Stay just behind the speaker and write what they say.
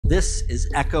This is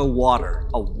EchoWater,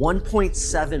 a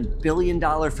 $1.7 billion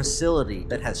facility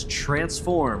that has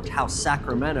transformed how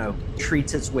Sacramento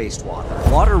treats its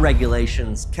wastewater. Water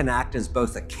regulations can act as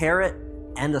both a carrot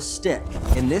and a stick.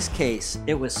 In this case,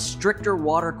 it was stricter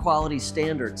water quality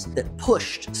standards that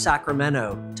pushed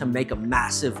Sacramento to make a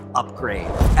massive upgrade.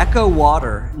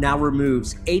 EchoWater now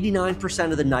removes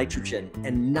 89% of the nitrogen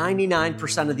and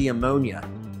 99% of the ammonia,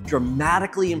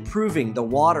 dramatically improving the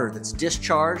water that's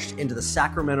discharged into the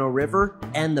Sacramento River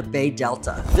and the Bay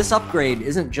Delta. This upgrade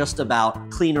isn't just about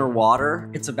cleaner water,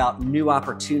 it's about new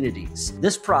opportunities.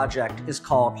 This project is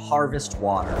called Harvest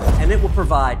Water, and it will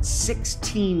provide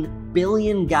 16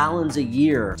 billion gallons a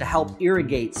year to help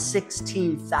irrigate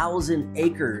 16,000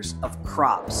 acres of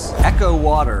crops.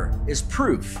 EchoWater is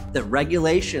proof that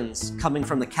regulations coming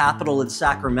from the capital in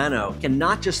Sacramento can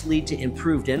not just lead to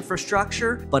improved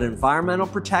infrastructure, but environmental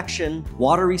protection,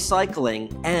 water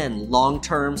recycling, and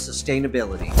long-term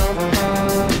sustainability.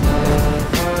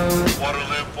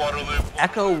 Waterloop.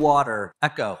 EchoWater.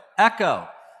 Echo.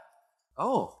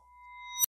 Oh.